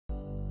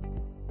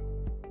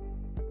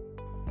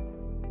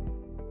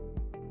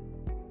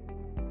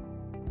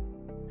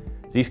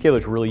Zscaler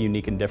is really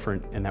unique and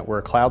different in that we're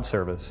a cloud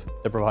service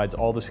that provides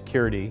all the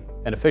security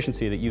and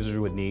efficiency that users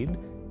would need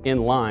in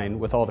line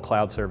with all the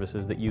cloud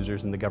services that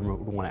users in the government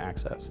would want to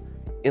access.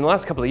 In the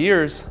last couple of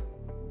years,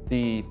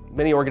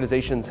 many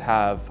organizations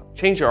have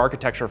changed their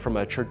architecture from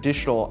a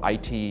traditional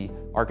IT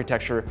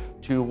architecture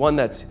to one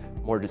that's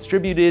more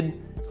distributed,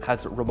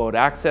 has remote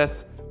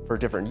access for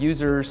different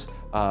users,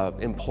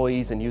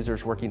 employees and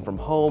users working from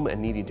home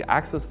and needing to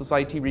access those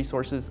IT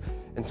resources.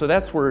 And so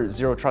that's where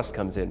Zero Trust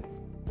comes in.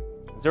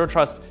 Zero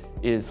Trust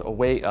is a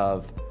way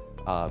of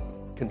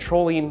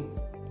controlling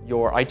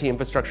your IT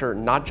infrastructure,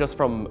 not just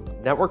from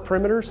network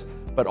perimeters,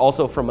 but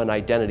also from an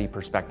identity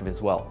perspective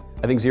as well.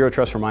 I think Zero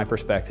Trust from my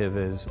perspective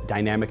is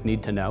dynamic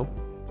need to know,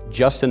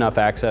 just enough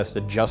access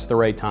at just the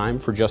right time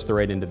for just the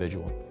right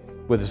individual.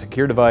 With a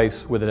secure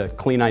device, with a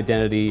clean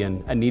identity,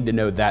 and a need to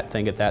know that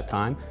thing at that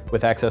time,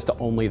 with access to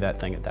only that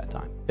thing at that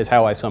time, is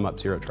how I sum up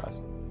Zero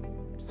Trust.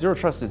 Zero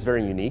Trust is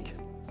very unique,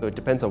 so it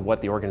depends on what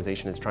the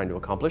organization is trying to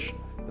accomplish,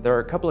 but there are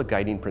a couple of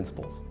guiding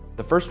principles.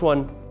 The first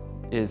one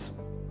is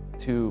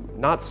to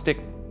not stick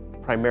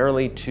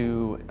primarily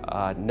to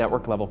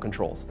network level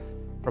controls.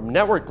 From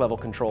network level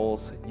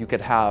controls, you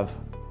could have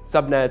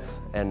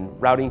subnets and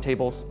routing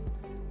tables,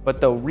 but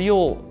the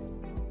real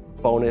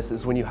bonus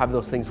is when you have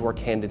those things work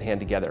hand in hand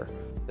together.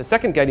 The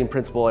second guiding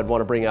principle I'd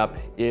want to bring up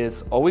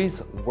is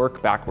always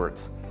work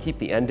backwards. Keep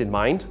the end in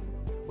mind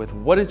with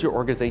what is your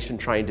organization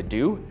trying to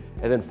do,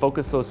 and then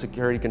focus those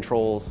security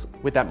controls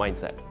with that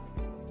mindset.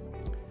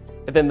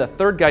 And then the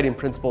third guiding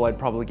principle I'd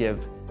probably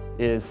give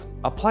is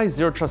apply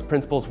Zero Trust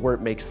principles where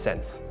it makes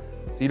sense.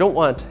 So you don't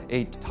want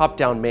a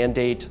top-down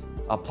mandate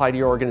apply to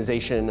your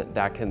organization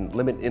that can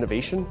limit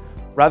innovation.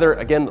 Rather,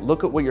 again,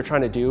 look at what you're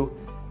trying to do,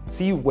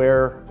 see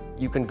where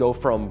you can go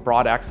from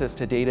broad access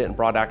to data and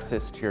broad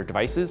access to your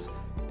devices,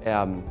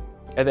 and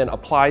then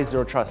apply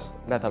Zero Trust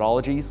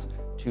methodologies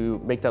to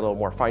make that a little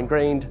more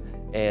fine-grained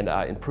and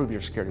improve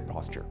your security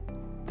posture.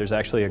 There's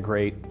actually a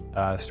great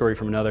story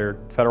from another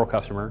federal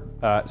customer.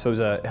 So it was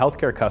a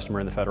healthcare customer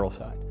in the federal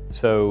side.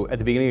 So at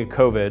the beginning of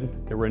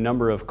COVID, there were a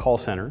number of call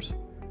centers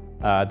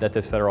that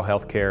this federal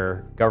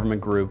healthcare government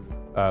group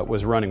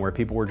was running, where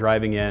people were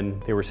driving in,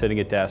 they were sitting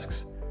at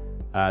desks.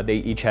 They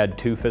each had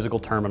 2 physical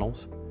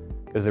terminals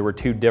because there were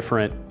 2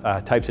 different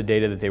types of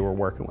data that they were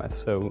working with.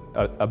 So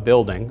a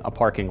building, a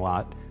parking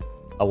lot,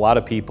 a lot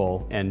of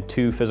people, and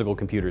 2 physical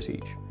computers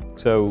each.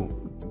 So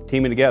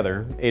teaming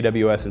together,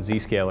 AWS and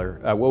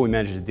Zscaler, what we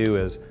managed to do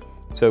is,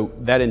 so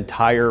that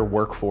entire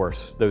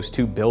workforce, those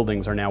 2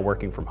 buildings are now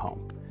working from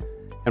home.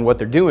 And what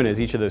they're doing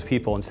is each of those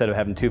people, instead of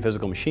having 2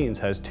 physical machines,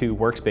 has 2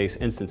 workspace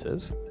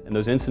instances. And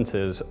those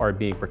instances are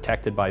being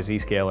protected by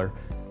Zscaler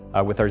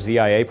with our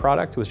ZIA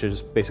product, which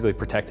is basically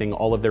protecting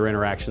all of their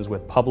interactions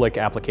with public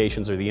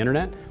applications or the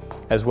internet,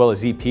 as well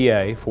as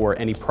ZPA for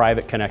any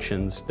private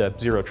connections, the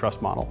Zero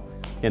Trust model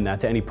in that,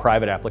 to any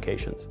private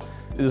applications.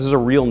 This is a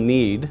real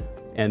need,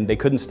 and they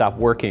couldn't stop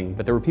working,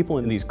 but there were people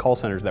in these call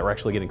centers that were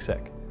actually getting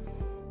sick.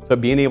 So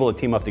being able to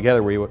team up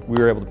together, we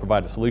were able to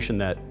provide a solution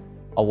that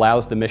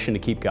allows the mission to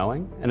keep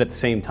going, and at the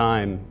same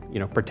time,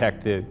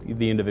 protect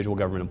the individual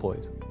government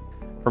employees.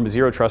 From a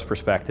Zero Trust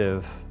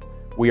perspective,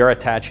 we are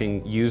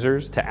attaching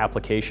users to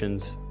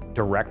applications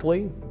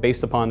directly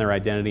based upon their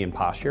identity and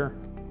posture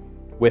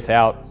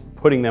without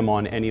putting them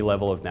on any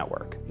level of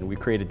network. And we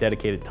create a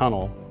dedicated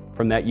tunnel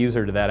from that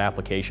user to that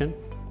application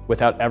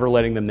without ever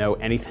letting them know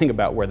anything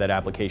about where that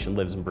application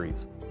lives and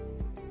breathes,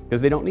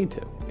 because they don't need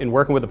to. In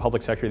working with the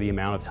public sector, the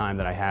amount of time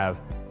that I have,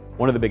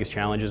 one of the biggest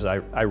challenges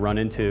I run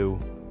into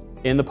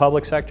in the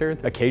public sector,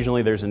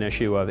 occasionally there's an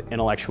issue of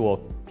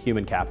intellectual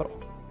human capital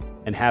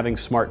and having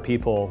smart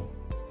people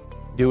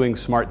doing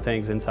smart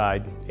things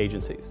inside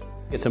agencies.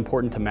 It's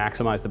important to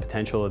maximize the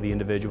potential of the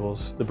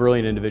individuals, the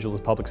brilliant individuals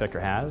the public sector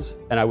has,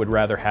 and I would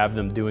rather have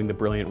them doing the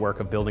brilliant work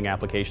of building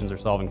applications or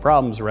solving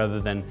problems rather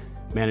than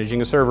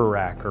managing a server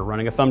rack or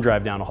running a thumb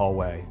drive down a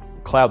hallway.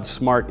 Cloud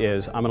Smart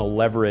is, I'm going to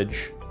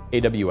leverage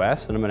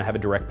AWS and I'm going to have a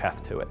direct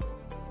path to it.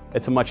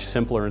 It's a much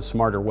simpler and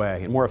smarter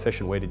way and more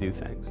efficient way to do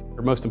things.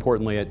 Or most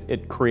importantly,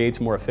 it creates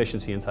more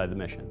efficiency inside the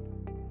mission.